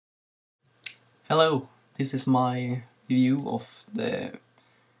Hello, this is my review of the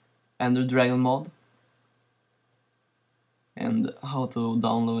Ender Dragon mod and how to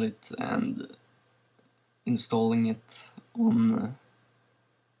download it and installing it on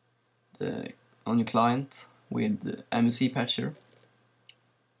your client with MSC Patcher.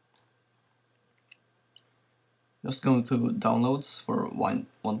 Just go to downloads for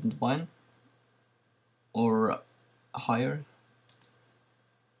 1.1 or higher.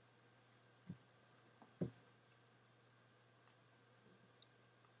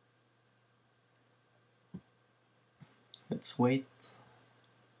 Let's wait.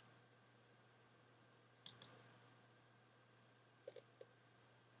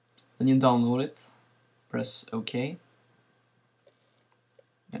 Then you download it, press OK,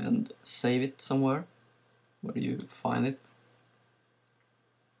 and save it somewhere where you find it.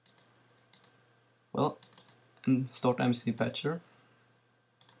 Well, and start MSC Patcher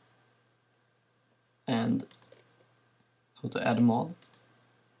and how to add a mod.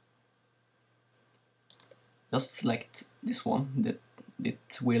 Just select this one, that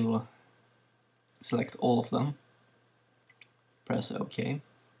it will select all of them. Press OK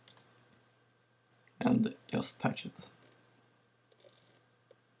and just patch it.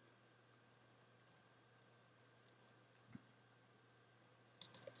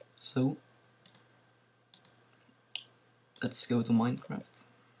 So let's go to Minecraft.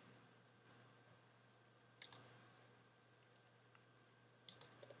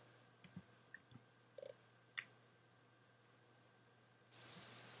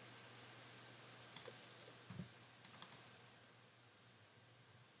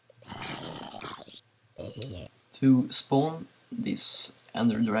 To spawn this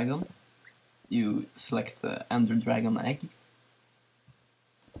Ender Dragon, you select the Ender Dragon egg,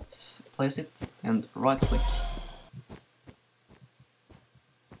 place it and right click.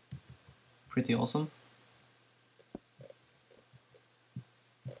 Pretty awesome.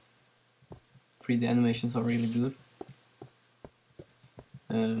 3D animations are really good.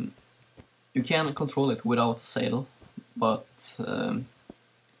 You can control it without a sail, but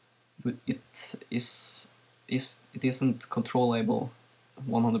it isn't controllable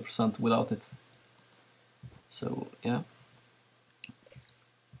 100% without it. So yeah.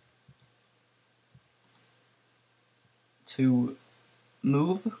 To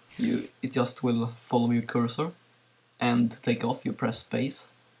move, it just will follow your cursor, and to take off you press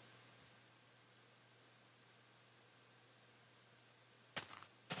space.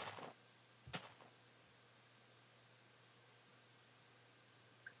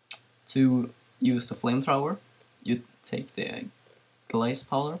 To use the flamethrower, you take the blaze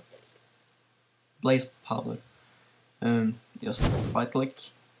powder. Just right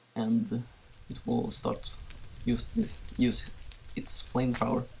click, and it will start use its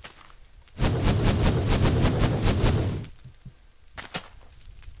flamethrower.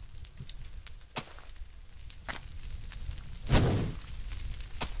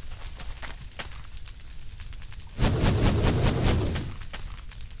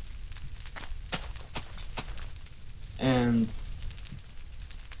 And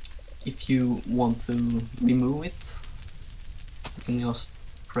if you want to remove it, you can just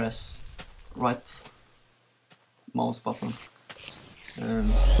press right mouse button,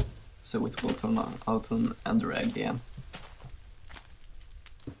 so it will turn out an Ender egg again.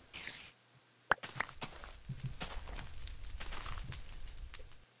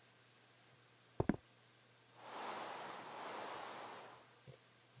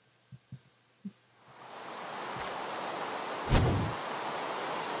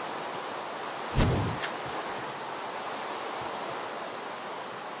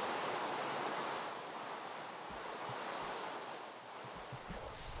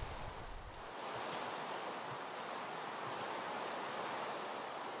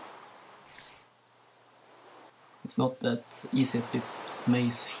 It's not that easy as it may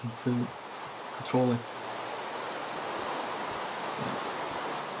seem to control it. Yeah.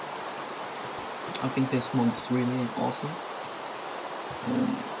 I think this mod is really awesome.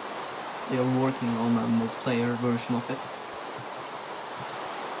 They are working on a multiplayer version of it.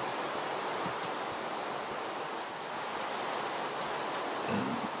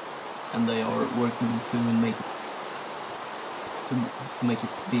 And they are working to make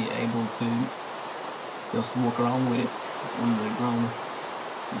it be able to just walk around with it on the ground,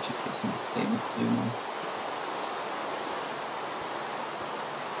 which it isn't able to do now.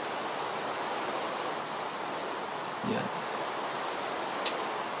 Yeah.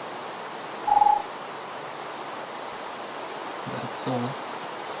 That's all.